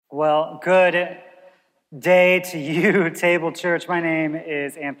Well, good day to you, Table Church. My name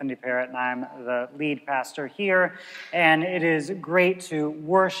is Anthony Parrott, and I'm the lead pastor here. And it is great to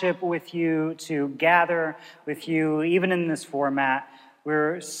worship with you, to gather with you, even in this format.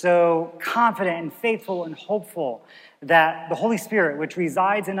 We're so confident and faithful and hopeful that the Holy Spirit, which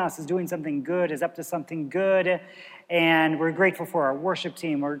resides in us, is doing something good, is up to something good. And we're grateful for our worship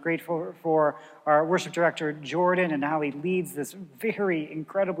team. We're grateful for our worship director, Jordan, and how he leads this very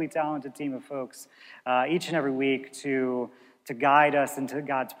incredibly talented team of folks each and every week to guide us into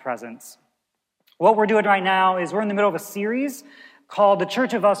God's presence. What we're doing right now is we're in the middle of a series called The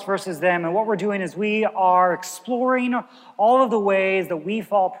Church of Us versus Them. And what we're doing is we are exploring all of the ways that we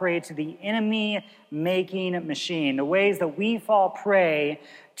fall prey to the enemy-making machine, the ways that we fall prey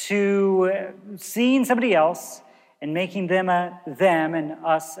to seeing somebody else and making them a them and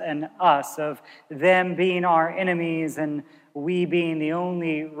us, of them being our enemies and we being the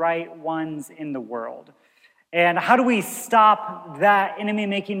only right ones in the world. And how do we stop that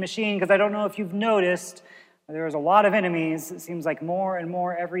enemy-making machine? Because I don't know if you've noticed, there's a lot of enemies. It seems like more and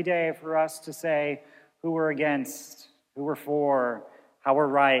more every day for us to say who we're against, who we're for, how we're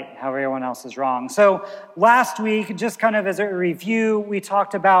right, how everyone else is wrong. So last week, just kind of as a review, we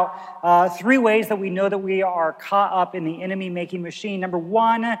talked about 3 ways that we know that we are caught up in the enemy-making machine. Number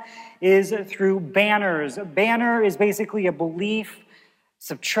 1 is through banners. A banner is basically a belief,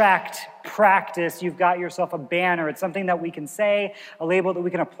 subtract, practice. You've got yourself a banner. It's something that we can say, a label that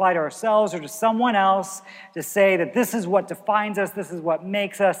we can apply to ourselves or to someone else to say that this is what defines us, this is what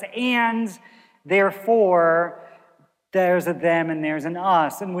makes us, and therefore there's a them and there's an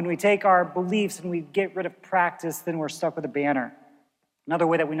us. And when we take our beliefs and we get rid of practice, then we're stuck with a banner. Another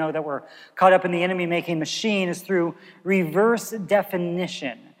way that we know that we're caught up in the enemy-making machine is through reverse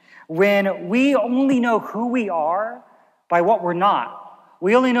definition. When we only know who we are by what we're not.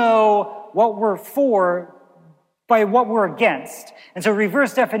 We only know what we're for by what we're against. And so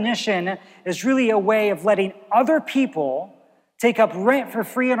reverse definition is really a way of letting other people take up rent for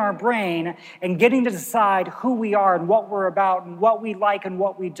free in our brain and getting to decide who we are and what we're about and what we like and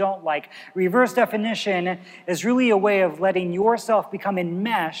what we don't like. Reverse definition is really a way of letting yourself become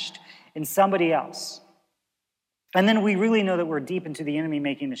enmeshed in somebody else. And then we really know that we're deep into the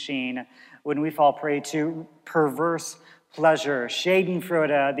enemy-making machine when we fall prey to perverse pleasure,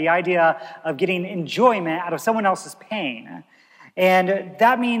 schadenfreude, the idea of getting enjoyment out of someone else's pain. And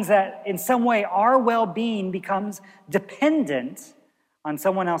that means that in some way our well-being becomes dependent on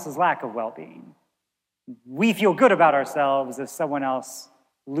someone else's lack of well-being. We feel good about ourselves if someone else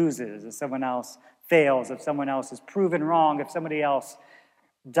loses, if someone else fails, if someone else is proven wrong, if somebody else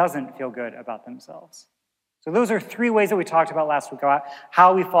doesn't feel good about themselves. So those are 3 ways that we talked about last week about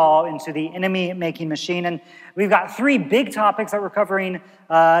how we fall into the enemy-making machine. And we've got 3 big topics that we're covering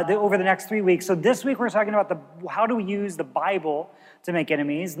over the next 3 weeks. So this week we're talking about how to use the Bible to make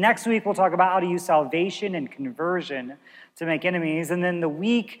enemies. Next week we'll talk about how to use salvation and conversion to make enemies. And then the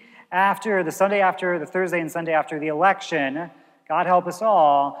week after, the Sunday after, the Thursday and Sunday after the election, God help us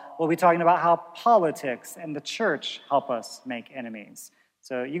all, we'll be talking about how politics and the church help us make enemies.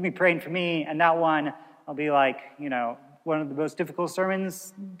 So you can be praying for me, and that one I'll be like, one of the most difficult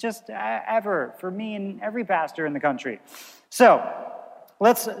sermons just ever for me and every pastor in the country. So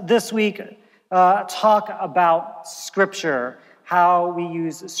let's this week talk about Scripture, how we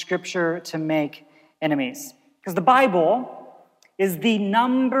use Scripture to make enemies. Because the Bible is the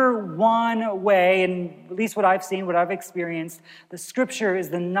number 1 way, and at least what I've seen, what I've experienced, the Scripture is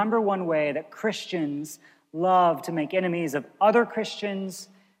the number 1 way that Christians love to make enemies of other Christians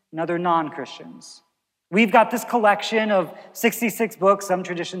and other non-Christians. We've got this collection of 66 books. Some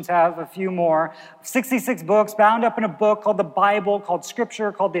traditions have a few more. 66 books bound up in a book called the Bible, called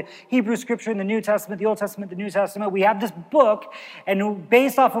Scripture, called the Hebrew Scripture in the New Testament, the Old Testament, the New Testament. We have this book, and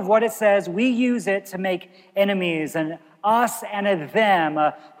based off of what it says, we use it to make enemies, and us and a them,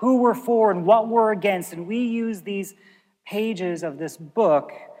 who we're for and what we're against. And we use these pages of this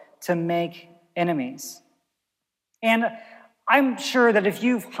book to make enemies. And I'm sure that if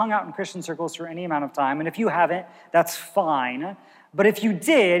you've hung out in Christian circles for any amount of time, and if you haven't, that's fine. But if you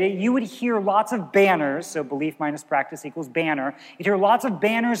did, you would hear lots of banners, so belief minus practice equals banner. You'd hear lots of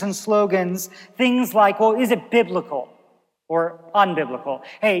banners and slogans, things like, well, is it biblical or unbiblical?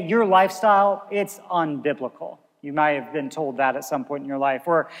 Hey, your lifestyle, it's unbiblical. You might have been told that at some point in your life.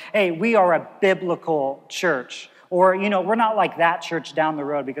 Or, hey, we are a biblical church. Or, we're not like that church down the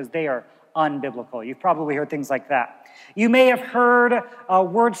road because they are unbiblical. You've probably heard things like that. You may have heard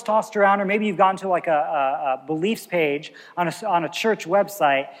words tossed around, or maybe you've gone to like a beliefs page on a church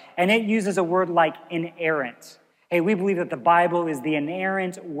website, and it uses a word like inerrant. Hey, we believe that the Bible is the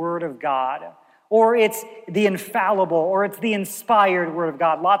inerrant Word of God, or it's the infallible, or it's the inspired Word of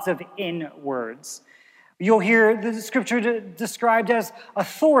God. Lots of in words. You'll hear the Scripture described as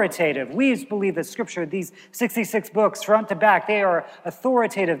authoritative. We believe that Scripture, these 66 books, front to back, they are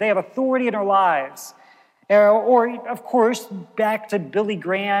authoritative. They have authority in our lives. Or, of course, back to Billy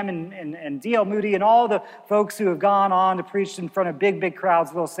Graham and D.L. Moody and all the folks who have gone on to preach in front of big, big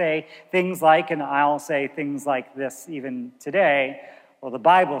crowds, they'll say things like, and I'll say things like this even today, well, the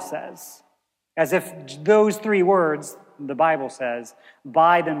Bible says. As if those three words, the Bible says,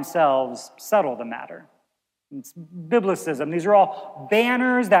 by themselves settle the matter. It's biblicism. These are all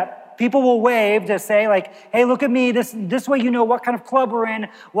banners that people will wave to say, like, hey, look at me. This way you know what kind of club we're in,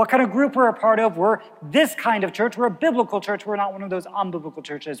 what kind of group we're a part of. We're this kind of church. We're a biblical church. We're not one of those unbiblical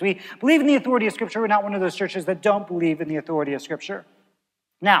churches. We believe in the authority of Scripture. We're not one of those churches that don't believe in the authority of Scripture.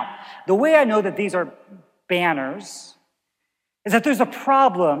 Now, the way I know that these are banners is that there's a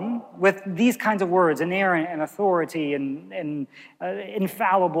problem with these kinds of words, inerrant and authority and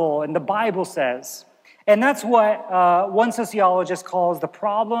infallible, and the Bible says. And that's what one sociologist calls the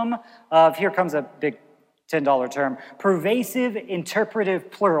problem of, here comes a big $10 term, pervasive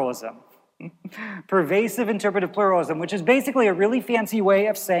interpretive pluralism. Pervasive interpretive pluralism, which is basically a really fancy way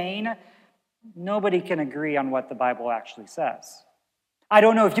of saying nobody can agree on what the Bible actually says. I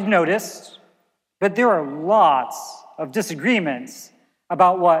don't know if you've noticed, but there are lots of disagreements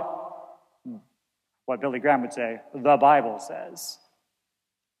about what Billy Graham would say, the Bible says.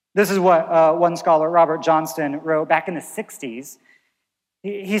 This is what one scholar, Robert Johnston, wrote back in the 60s.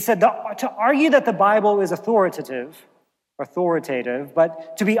 He said, to argue that the Bible is authoritative,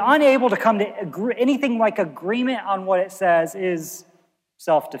 but to be unable to come to anything like agreement on what it says is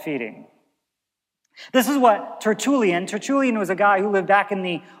self-defeating. This is what Tertullian was a guy who lived back in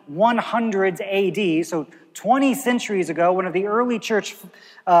the 100s AD, so 20 centuries ago, one of the early church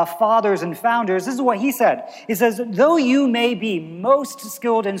fathers and founders. This is what he said. He says, though you may be most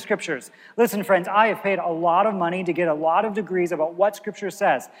skilled in Scriptures. Listen, friends, I have paid a lot of money to get a lot of degrees about what Scripture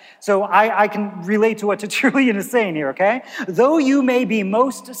says. So I can relate to what Tertullian is saying here, okay? Though you may be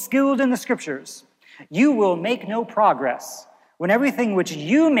most skilled in the Scriptures, you will make no progress when everything which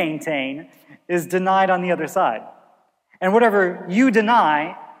you maintain is denied on the other side. And whatever you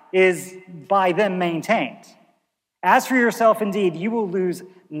deny is by them maintained. As for yourself, indeed, you will lose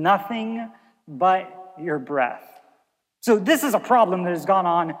nothing but your breath. So this is a problem that has gone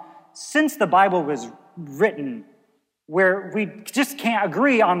on since the Bible was written, where we just can't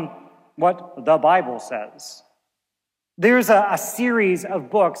agree on what the Bible says. There's a series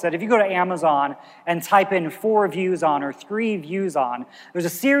of books that if you go to Amazon and type in 4 views on or 3 views on, there's a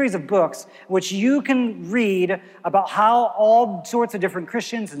series of books which you can read about how all sorts of different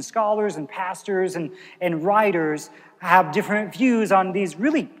Christians and scholars and pastors and writers have different views on these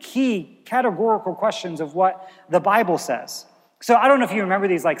really key categorical questions of what the Bible says. So I don't know if you remember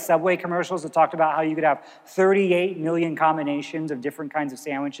these like Subway commercials that talked about how you could have 38 million combinations of different kinds of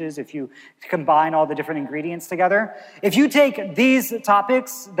sandwiches if you combine all the different ingredients together. If you take these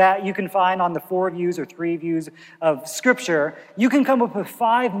topics that you can find on the 4 views or 3 views of Scripture, you can come up with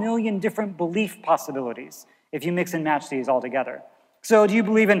 5 million different belief possibilities if you mix and match these all together. So do you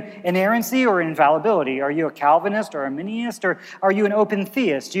believe in inerrancy or infallibility? Are you a Calvinist or Arminianist, or are you an open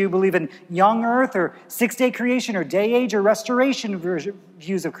theist? Do you believe in young earth or 6-day creation or day age or restoration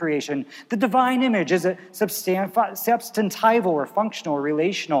views of creation? The divine image, is it substantival or functional or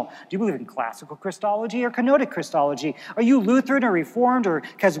relational? Do you believe in classical Christology or kenotic Christology? Are you Lutheran or Reformed or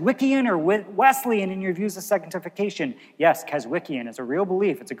Keswickian or Wesleyan in your views of sanctification? Yes, Keswickian is a real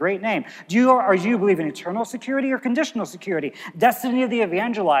belief. It's a great name. Do you believe in eternal security or conditional security? Destiny of the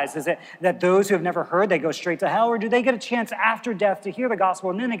evangelized, is it that those who have never heard, they go straight to hell, or do they get a chance after death to hear the gospel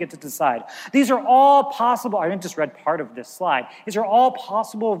and then they get to decide? These are all possible. I just read part of this slide. These are all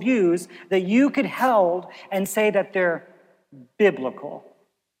possible views that you could hold and say that they're biblical.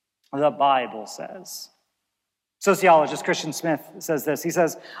 The Bible says. Sociologist Christian Smith says this. He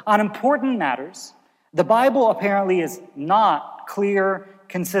says, on important matters, the Bible apparently is not clear,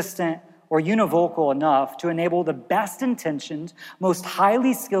 consistent, or univocal enough to enable the best intentioned, most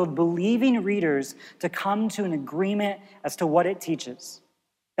highly skilled believing readers to come to an agreement as to what it teaches.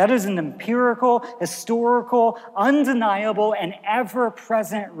 That is an empirical, historical, undeniable, and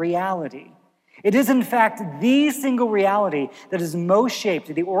ever-present reality. It is, in fact, the single reality that has most shaped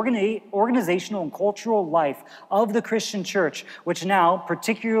the organizational and cultural life of the Christian church, which now,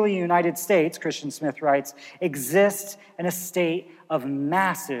 particularly in the United States, Christian Smith writes, exists in a state of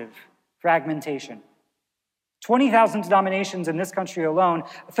massive fragmentation. 20,000 denominations in this country alone,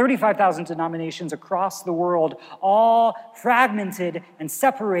 35,000 denominations across the world, all fragmented and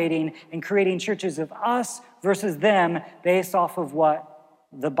separating and creating churches of us versus them based off of what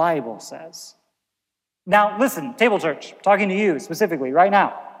the Bible says. Now, listen, Table Church, talking to you specifically right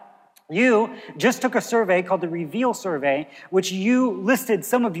now. You just took a survey called the Reveal Survey, which you listed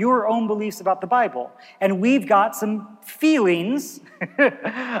some of your own beliefs about the Bible. And we've got some feelings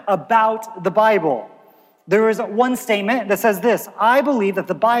about the Bible. There is one statement that says this: I believe that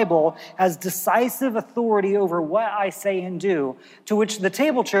the Bible has decisive authority over what I say and do, to which the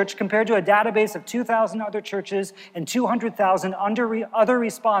Table Church, compared to a database of 2,000 other churches and 200,000 other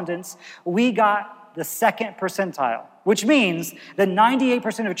respondents, we got the second percentile, which means that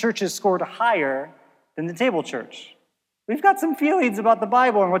 98% of churches scored higher than the Table Church. We've got some feelings about the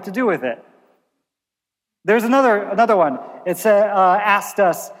Bible and what to do with it. There's another one. It's asked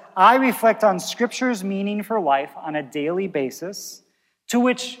us, I reflect on Scripture's meaning for life on a daily basis, to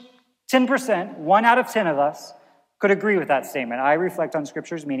which 10%, 1 out of 10 of us, could agree with that statement. I reflect on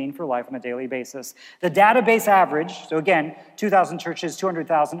Scripture's meaning for life on a daily basis. The database average, so again, 2,000 churches,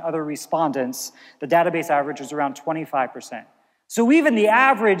 200,000 other respondents, the database average is around 25%. So even the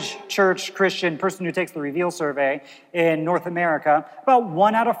average church Christian person who takes the Reveal survey in North America, about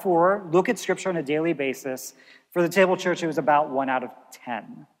 1 out of 4 look at Scripture on a daily basis. For the Table Church, it was about 1 out of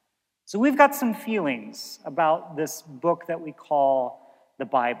 10. So we've got some feelings about this book that we call the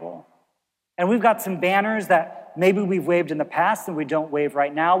Bible. And we've got some banners that maybe we've waved in the past and we don't wave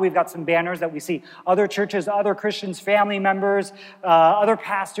right now. We've got some banners that we see other churches, other Christians, family members, other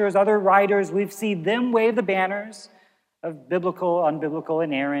pastors, other writers. We've seen them wave the banners of biblical, unbiblical,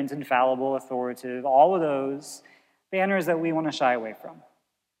 inerrant, infallible, authoritative, all of those banners that we want to shy away from.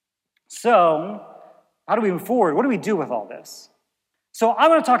 So, how do we move forward? What do we do with all this? So I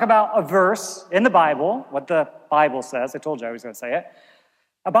want to talk about a verse in the Bible, what the Bible says. I told you I was going to say it.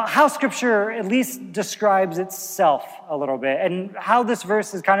 About how Scripture at least describes itself a little bit, and how this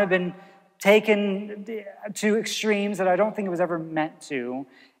verse has kind of been taken to extremes that I don't think it was ever meant to,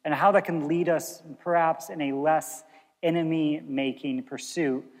 and how that can lead us perhaps in a less enemy-making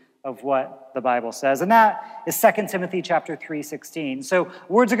pursuit of what the Bible says. And that is 2 Timothy chapter 3:16. So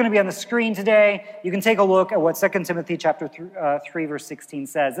words are going to be on the screen today. You can take a look at what 2 Timothy chapter 3 verse 16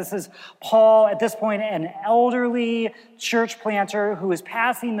 says. This is Paul, at this point, an elderly church planter who is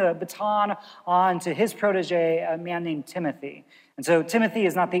passing the baton on to his protege, a man named Timothy. And so Timothy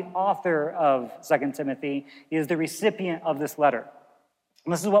is not the author of 2 Timothy. He is the recipient of this letter.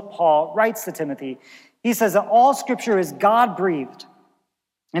 And this is what Paul writes to Timothy. He says that all Scripture is God-breathed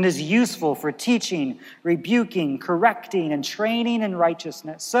and is useful for teaching, rebuking, correcting, and training in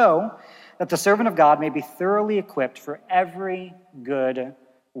righteousness, so that the servant of God may be thoroughly equipped for every good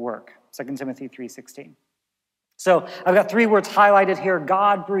work. 2 Timothy 3:16. So I've got 3 words highlighted here: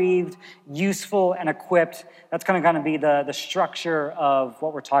 God-breathed, useful, and equipped. That's going to be the structure of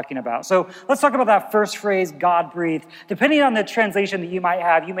what we're talking about. So let's talk about that first phrase, God-breathed. Depending on the translation that you might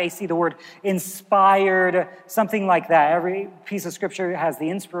have, you may see the word inspired, something like that. Every piece of Scripture has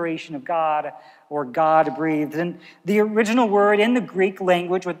the inspiration of God or God-breathed. And the original word in the Greek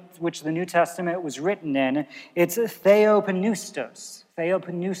language with which the New Testament was written in, it's theopneustos.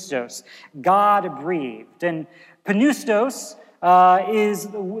 Theopneustos, God-breathed. And pneustos is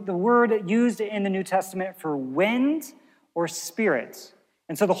the word used in the New Testament for wind or spirit.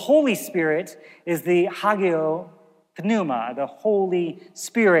 And so the Holy Spirit is the hagio pneuma, the Holy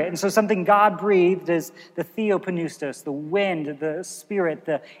Spirit. And so something God-breathed is the theopneustos, the wind, the spirit,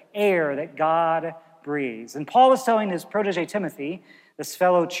 the air that God breathes. And Paul is telling his protege Timothy, this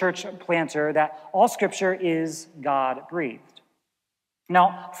fellow church planter, that all Scripture is God-breathed.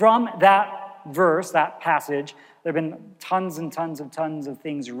 Now, from that verse, that passage, there have been tons of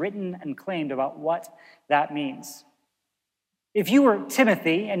things written and claimed about what that means. If you were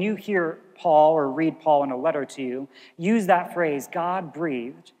Timothy and you hear Paul or read Paul in a letter to you, use that phrase,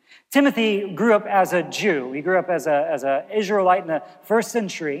 God-breathed. Timothy grew up as a Jew. He grew up as an Israelite in the first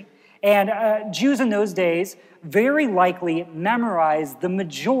century. And Jews in those days very likely memorized the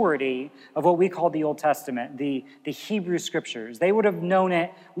majority of what we call the Old Testament, the Hebrew Scriptures. They would have known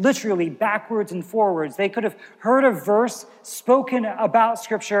it literally backwards and forwards. They could have heard a verse spoken about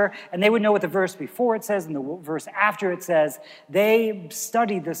Scripture, and they would know what the verse before it says and the verse after it says. They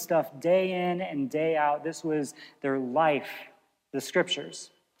studied this stuff day in and day out. This was their life, the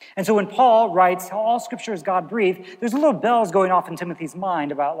Scriptures. And so when Paul writes how all Scripture is God-breathed, there's little bells going off in Timothy's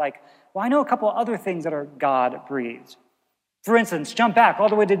mind about well, I know a couple other things that are God-breathed. For instance, jump back all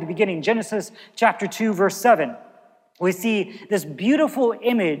the way to the beginning, Genesis chapter 2, verse 7. We see this beautiful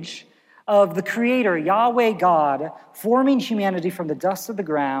image of the Creator, Yahweh God, forming humanity from the dust of the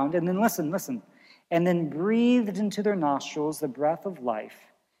ground, and then listen, and then breathed into their nostrils the breath of life,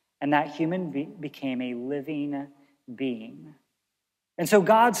 and that human became a living being. And so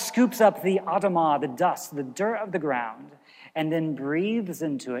God scoops up the Adamah, the dust, the dirt of the ground, and then breathes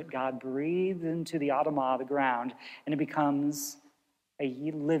into it. God breathes into the Adamah, the ground, and it becomes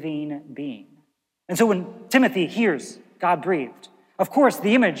a living being. And so when Timothy hears God breathed, of course,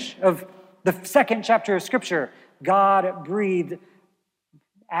 the image of the second chapter of Scripture, God breathed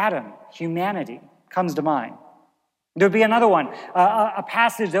Adam, humanity, comes to mind. There'd be another one, a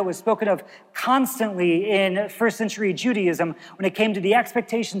passage that was spoken of constantly in first century Judaism when it came to the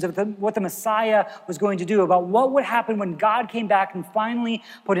expectations of what the Messiah was going to do, about what would happen when God came back and finally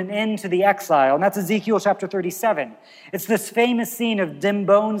put an end to the exile. And that's Ezekiel chapter 37. It's this famous scene of dim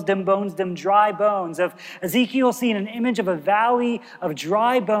bones, dim dry bones, of Ezekiel seeing an image of a valley of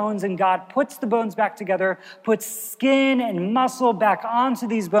dry bones, and God puts the bones back together, puts skin and muscle back onto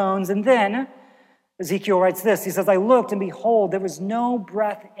these bones, and then Ezekiel writes this. He says, I looked, and behold, there was no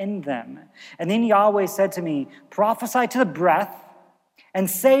breath in them. And then Yahweh said to me, prophesy to the breath, and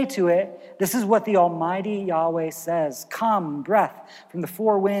say to it, this is what the Almighty Yahweh says. Come, breath from the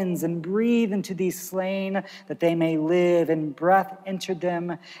four winds, and breathe into these slain, that they may live. And breath entered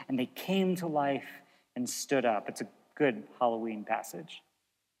them, and they came to life and stood up. It's a good Halloween passage.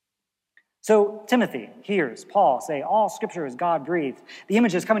 So Timothy hears Paul say, all Scripture is God-breathed. The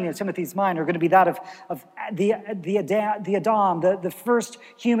images coming into Timothy's mind are going to be that of the Adam, the first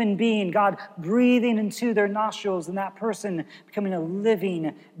human being, God breathing into their nostrils, and that person becoming a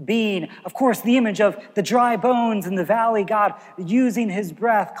living being. Of course, the image of the dry bones in the valley, God using his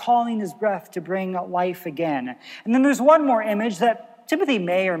breath, calling his breath to bring life again. And then there's one more image that Timothy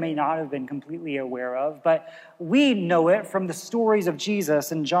may or may not have been completely aware of, but we know it from the stories of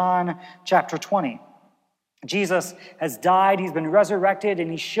Jesus in John chapter 20. Jesus has died, he's been resurrected,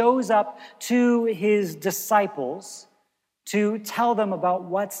 and he shows up to his disciples to tell them about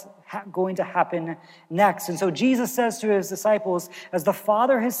what's going to happen next. And so Jesus says to his disciples, as the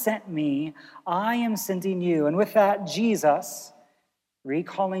Father has sent me, I am sending you. And with that, Jesus,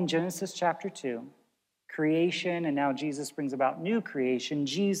 recalling Genesis chapter 2, creation, and now Jesus brings about new creation.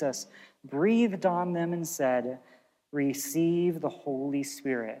 Jesus breathed on them and said, receive the Holy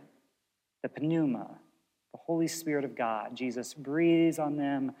Spirit, the pneuma, the Holy Spirit of God. Jesus breathes on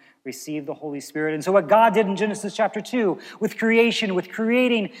them, receive the Holy Spirit. And so what God did in Genesis chapter 2 with creation, with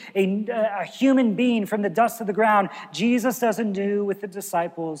creating a human being from the dust of the ground, Jesus does anew with the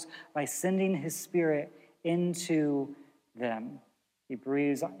disciples by sending his Spirit into them. He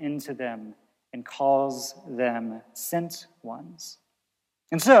breathes into them and calls them sent ones.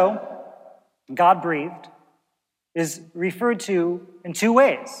 And so, God-breathed is referred to in two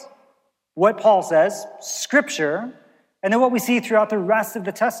ways. What Paul says, Scripture, and then what we see throughout the rest of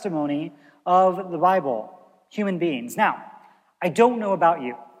the testimony of the Bible, human beings. Now, I don't know about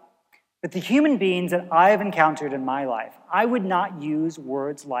you, but the human beings that I have encountered in my life, I would not use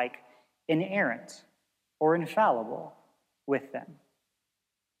words like inerrant or infallible with them.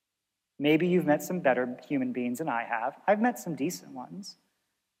 Maybe you've met some better human beings than I have. I've met some decent ones.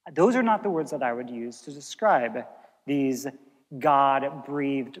 Those are not the words that I would use to describe these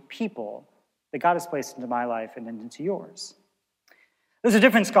God-breathed people that God has placed into my life and into yours. There's a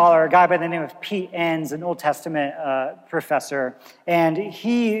different scholar, a guy by the name of Pete Enns, an Old Testament professor, and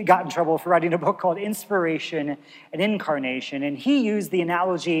he got in trouble for writing a book called Inspiration and Incarnation, and he used the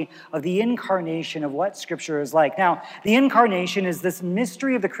analogy of the incarnation of what Scripture is like. Now, the incarnation is this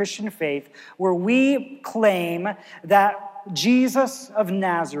mystery of the Christian faith where we claim that Jesus of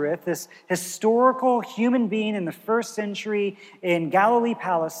Nazareth, this historical human being in the first century in Galilee,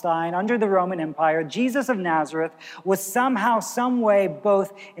 Palestine, under the Roman Empire, Jesus of Nazareth was somehow, some way,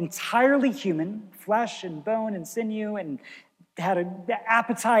 both entirely human, flesh and bone and sinew, and had an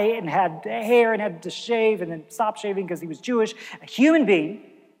appetite and had hair and had to shave and then stop shaving because he was Jewish, a human being,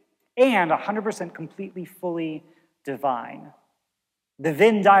 and 100% completely, fully divine. The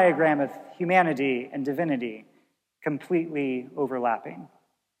Venn diagram of humanity and divinity completely overlapping.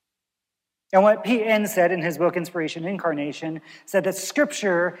 And what Pete Enns said in his book, Inspiration and Incarnation, said that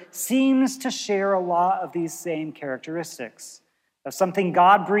Scripture seems to share a lot of these same characteristics, of something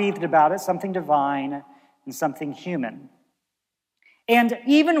God-breathed about it, something divine, and something human. And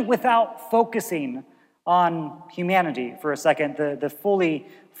even without focusing on humanity for a second, the fully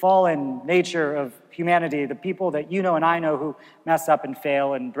fallen nature of humanity, the people that you know and I know who mess up and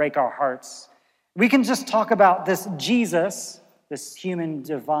fail and break our hearts, we can just talk about this Jesus, this human,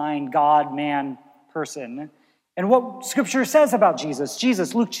 divine, God-man person, And what Scripture says about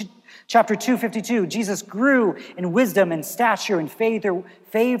Jesus, Luke chapter 2:52, Jesus grew in wisdom and stature and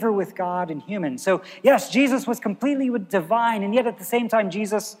favor with God and humans. So yes, Jesus was completely divine, and yet at the same time,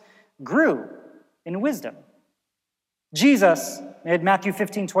 Jesus grew in wisdom. Jesus in Matthew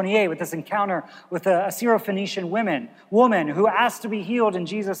 15:28 with this encounter with a Syrophoenician woman who asked to be healed, and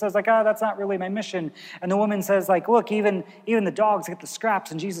Jesus says, that's not really my mission. And the woman says, look, even the dogs get the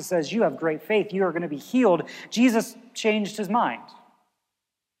scraps, and Jesus says, you have great faith, you are going to be healed. Jesus changed his mind.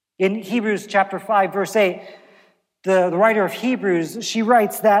 In Hebrews chapter 5, verse 8, the writer of Hebrews, she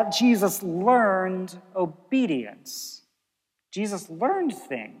writes that Jesus learned obedience. Jesus learned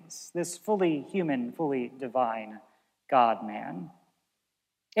things, this fully human, fully divine God-man.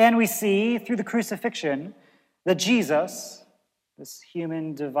 And we see through the crucifixion that Jesus, this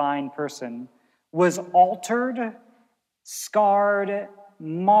human, divine person, was altered, scarred,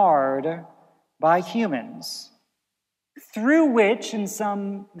 marred by humans, through which, in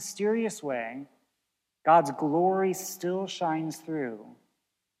some mysterious way, God's glory still shines through,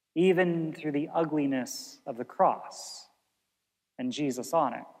 even through the ugliness of the cross and Jesus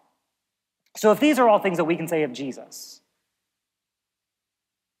on it. So if these are all things that we can say of Jesus,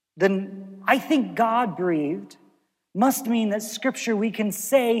 then I think God-breathed must mean that Scripture, we can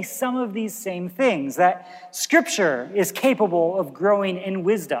say some of these same things, that Scripture is capable of growing in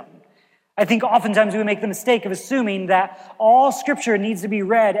wisdom. I think oftentimes we make the mistake of assuming that all Scripture needs to be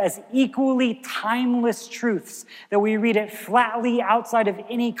read as equally timeless truths, that we read it flatly outside of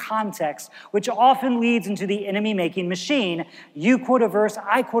any context, which often leads into the enemy-making machine. You quote a verse,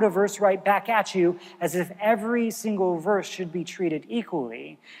 I quote a verse right back at you, as if every single verse should be treated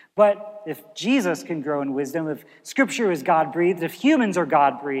equally. But if Jesus can grow in wisdom, if Scripture is God-breathed, if humans are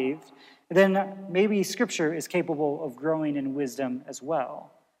God-breathed, then maybe Scripture is capable of growing in wisdom as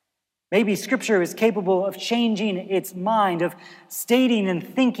well. Maybe Scripture is capable of changing its mind, of stating and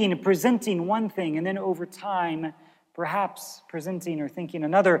thinking and presenting one thing, and then over time, perhaps presenting or thinking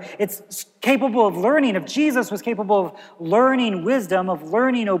another. It's capable of learning. If Jesus was capable of learning wisdom, of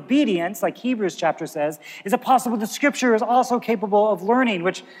learning obedience, like Hebrews chapter says, is it possible that Scripture is also capable of learning,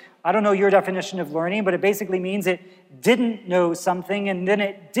 which I don't know your definition of learning, but it basically means it didn't know something and then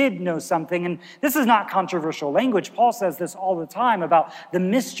it did know something. And this is not controversial language. Paul says this all the time about the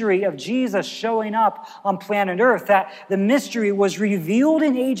mystery of Jesus showing up on planet Earth, that the mystery was revealed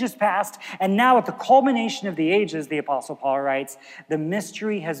in ages past, and now at the culmination of the ages, the Apostle Paul writes, the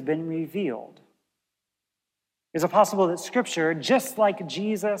mystery has been revealed. Is it possible that Scripture, just like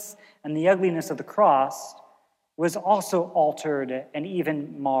Jesus and the ugliness of the cross, was also altered and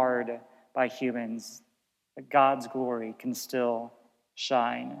even marred by humans, that God's glory can still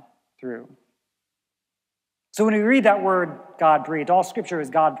shine through? So when we read that word, God-breathed, all Scripture is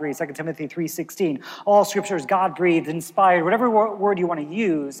God-breathed, 2 Timothy 3:16, all Scripture is God-breathed, inspired, whatever word you want to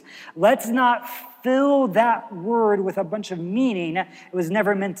use, let's not fill that word with a bunch of meaning it was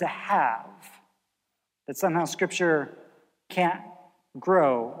never meant to have. That somehow Scripture can't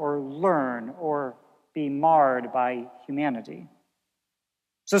grow or learn or be marred by humanity.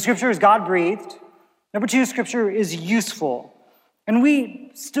 So Scripture is God-breathed. Number two, Scripture is useful. And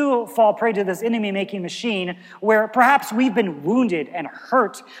we still fall prey to this enemy-making machine where perhaps we've been wounded and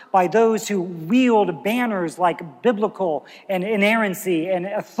hurt by those who wield banners like biblical and inerrancy and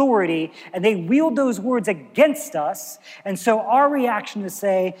authority, and they wield those words against us. And so our reaction is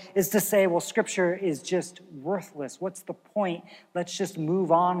to say, well, Scripture is just worthless. What's the point? Let's just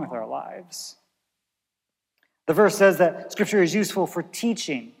move on with our lives. The verse says that Scripture is useful for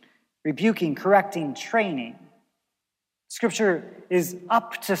teaching, rebuking, correcting, training. Scripture is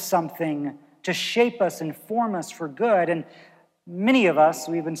up to something to shape us and form us for good. And many of us,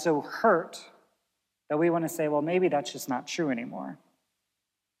 we've been so hurt that we want to say, well, maybe that's just not true anymore.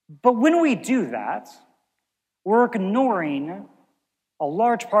 But when we do that, we're ignoring a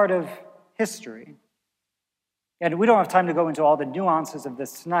large part of history. And we don't have time to go into all the nuances of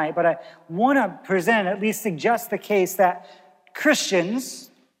this tonight, but I want to present, at least suggest the case that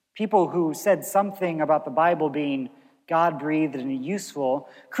Christians, people who said something about the Bible being God-breathed and useful,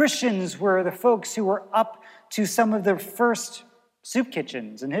 Christians were the folks who were up to some of the first soup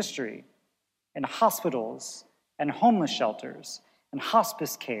kitchens in history, and hospitals, and homeless shelters, and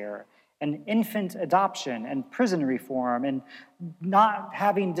hospice care, and infant adoption, and prison reform, and not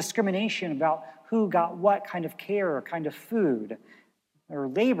having discrimination about who got what kind of care or kind of food, or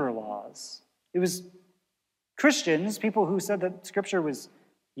labor laws. It was Christians, people who said that Scripture was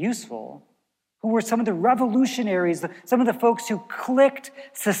useful, who were some of the revolutionaries, some of the folks who clicked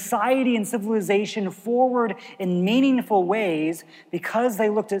society and civilization forward in meaningful ways because they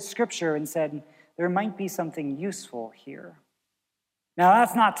looked at Scripture and said, there might be something useful here. Now,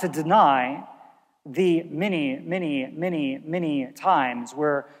 that's not to deny the many times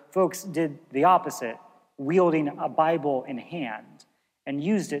where folks did the opposite, wielding a Bible in hand and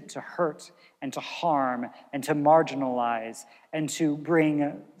used it to hurt and to harm and to marginalize and to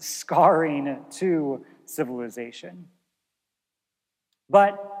bring scarring to civilization.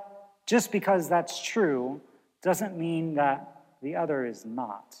 But just because that's true doesn't mean that the other is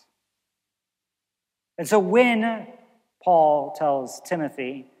not. And so when Paul tells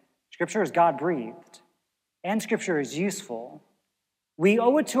Timothy, Scripture is God-breathed, and Scripture is useful, we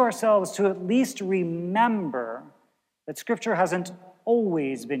owe it to ourselves to at least remember that Scripture hasn't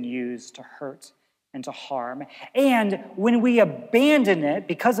always been used to hurt and to harm. And when we abandon it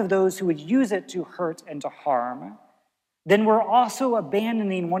because of those who would use it to hurt and to harm, then we're also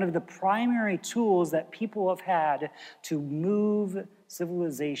abandoning one of the primary tools that people have had to move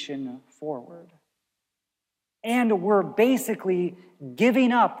civilization forward. And we're basically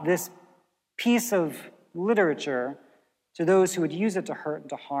giving up this piece of literature to those who would use it to hurt and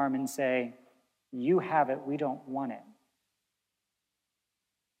to harm and say, you have it, we don't want it.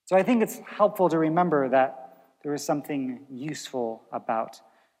 So I think it's helpful to remember that there is something useful about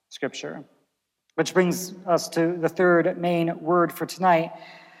Scripture. Which brings us to the third main word for tonight.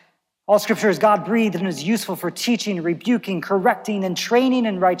 All Scripture is God-breathed and is useful for teaching, rebuking, correcting, and training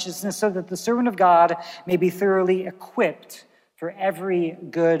in righteousness so that the servant of God may be thoroughly equipped for every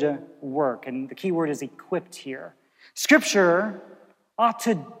good work. And the key word is equipped here. Scripture ought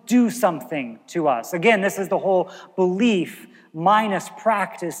to do something to us. Again, this is the whole belief minus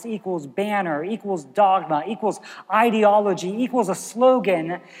practice equals banner, equals dogma, equals ideology, equals a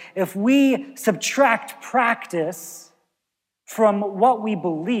slogan. If we subtract practice from what we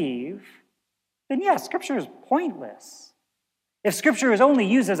believe, then yes, Scripture is pointless. If Scripture is only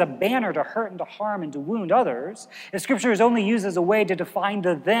used as a banner to hurt and to harm and to wound others, if Scripture is only used as a way to define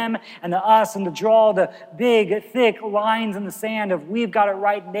the them and the us and to draw the big, thick lines in the sand of we've got it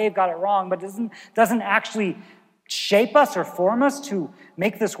right and they've got it wrong, but doesn't actually shape us or form us to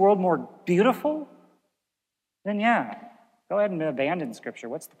make this world more beautiful, then yeah, go ahead and abandon Scripture.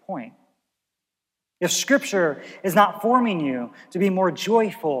 What's the point? If Scripture is not forming you to be more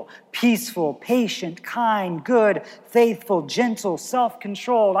joyful, peaceful, patient, kind, good, faithful, gentle,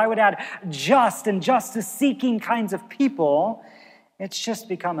 self-controlled, I would add just and justice-seeking kinds of people, it's just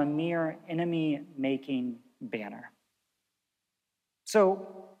become a mere enemy-making banner. So,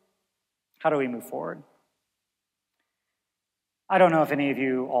 how do we move forward? I don't know if any of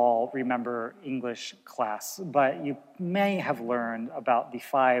you all remember English class, but you may have learned about the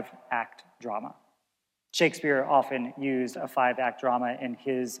 5-act drama. Shakespeare often used a 5-act drama in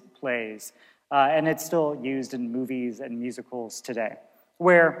his plays, and it's still used in movies and musicals today,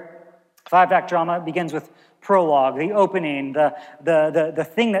 where 5-act drama begins with prologue, the opening, the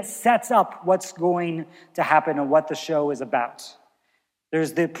thing that sets up what's going to happen and what the show is about.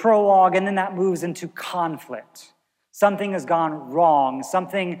 There's the prologue, and then that moves into conflict. Something has gone wrong.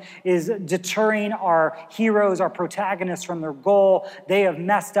 Something is deterring our heroes, our protagonists from their goal. They have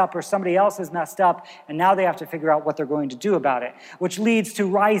messed up or somebody else has messed up, and now they have to figure out what they're going to do about it, which leads to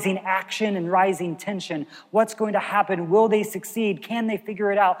rising action and rising tension. What's going to happen? Will they succeed? Can they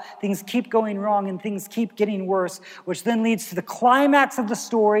figure it out? Things keep going wrong and things keep getting worse, which then leads to the climax of the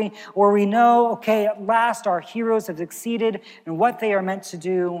story where we know, okay, at last our heroes have succeeded in what they are meant to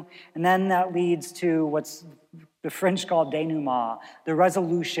do, and then that leads to what's the French call denouement, the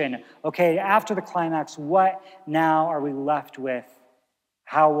resolution. Okay, after the climax, what now are we left with?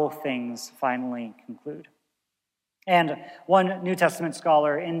 How will things finally conclude? And one New Testament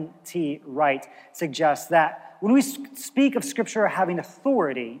scholar, N.T. Wright, suggests that when we speak of Scripture having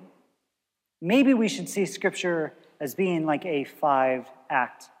authority, maybe we should see Scripture as being like a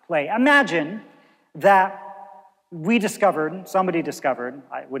 5-act play. Imagine that somebody discovered,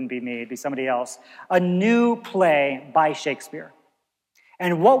 it wouldn't be me, it'd be somebody else, a new play by Shakespeare.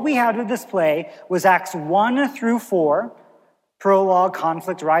 And what we had with this play was Acts 1 through 4, prologue,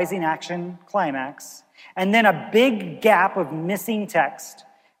 conflict, rising action, climax, and then a big gap of missing text,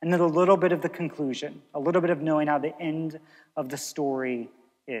 and then a little bit of the conclusion, a little bit of knowing how the end of the story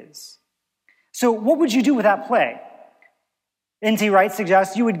is. So what would you do with that play? N.T. Wright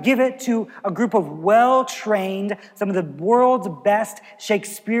suggests you would give it to a group of well-trained, some of the world's best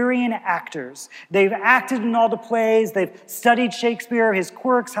Shakespearean actors. They've acted in all the plays, they've studied Shakespeare, his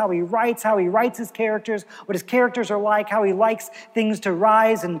quirks, how he writes his characters, what his characters are like, how he likes things to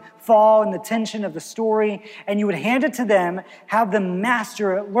rise and fall and the tension of the story. And you would hand it to them, have them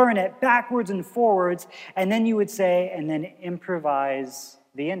master it, learn it backwards and forwards, and then you would say, and then improvise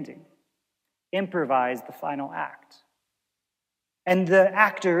the ending. improvise the final act. And the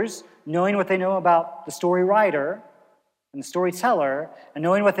actors, knowing what they know about the story writer and the storyteller, and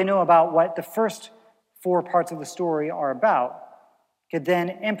knowing what they know about what the first 4 parts of the story are about, could then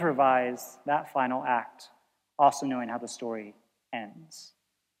improvise that final act, also knowing how the story ends.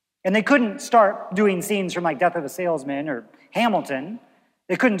 And they couldn't start doing scenes from like Death of a Salesman or Hamilton.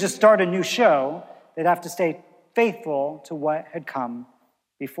 They couldn't just start a new show. They'd have to stay faithful to what had come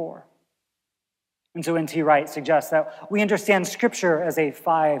before. And so N.T. Wright suggests that we understand Scripture as a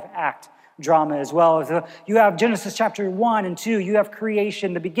 5-act drama as well. You have Genesis chapter 1 and 2. You have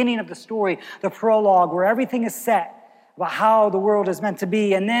creation, the beginning of the story, the prologue, where everything is set about how the world is meant to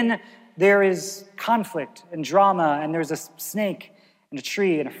be. And then there is conflict and drama, and there's a snake and a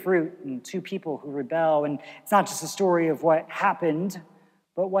tree and a fruit and 2 people who rebel. And it's not just a story of what happened,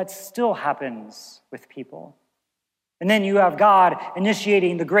 but what still happens with people. And then you have God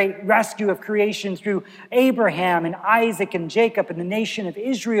initiating the great rescue of creation through Abraham and Isaac and Jacob and the nation of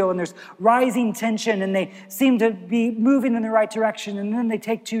Israel. And there's rising tension, and they seem to be moving in the right direction. And then they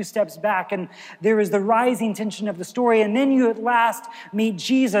take 2 steps back, and there is the rising tension of the story. And then you at last meet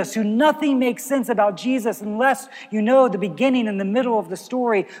Jesus, who nothing makes sense about Jesus unless you know the beginning and the middle of the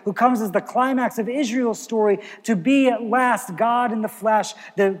story, who comes as the climax of Israel's story to be at last God in the flesh,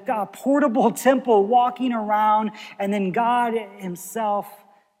 the portable temple walking around, and then God himself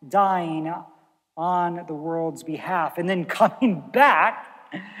dying on the world's behalf, and then coming back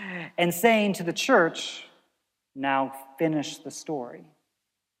and saying to the church, now finish the story.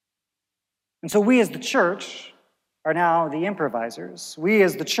 And so we as the church are now the improvisers. We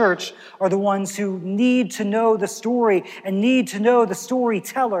as the church are the ones who need to know the story and need to know the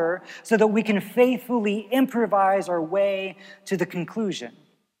storyteller so that we can faithfully improvise our way to the conclusion.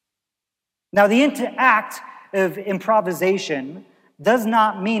 Now, the act of improvisation does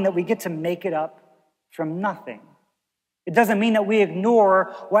not mean that we get to make it up from nothing. It doesn't mean that we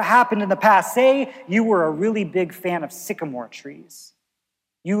ignore what happened in the past. Say you were a really big fan of sycamore trees.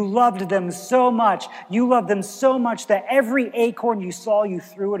 You loved them so much. You loved them so much that every acorn you saw, you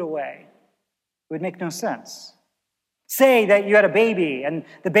threw it away. It would make no sense. Say that you had a baby, and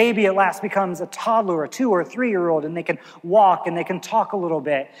the baby at last becomes a toddler, a 2 or 3-year-old, and they can walk and they can talk a little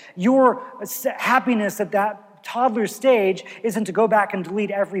bit. Your happiness at that toddler stage isn't to go back and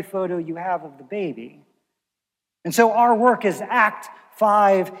delete every photo you have of the baby. And so our work as Act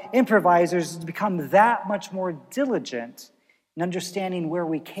 5 improvisers is to become that much more diligent in understanding where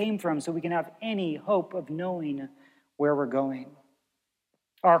we came from so we can have any hope of knowing where we're going.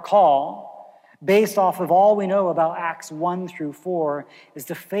 Our call, based off of all we know about Acts 1 through 4, is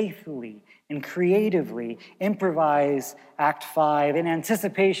to faithfully and creatively improvise Act 5 in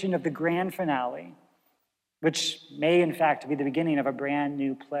anticipation of the grand finale, which may in fact be the beginning of a brand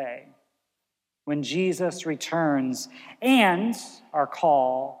new play, when Jesus returns. And our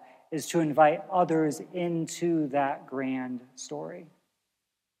call is to invite others into that grand story.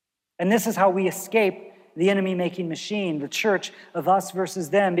 And this is how we escape the enemy-making machine, the church of us versus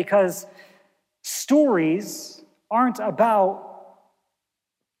them, because stories aren't about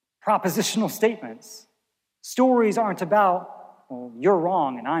propositional statements. Stories aren't about, well, you're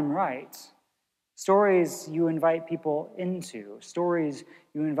wrong and I'm right. Stories you invite people into. Stories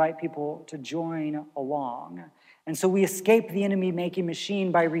you invite people to join along. And so we escape the enemy-making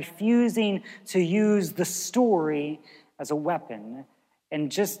machine by refusing to use the story as a weapon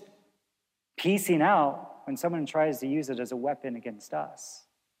and just piecing out when someone tries to use it as a weapon against us.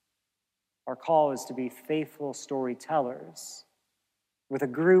 Our call is to be faithful storytellers with a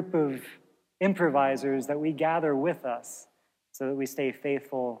group of improvisers that we gather with us so that we stay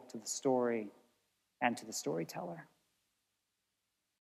faithful to the story and to the storyteller.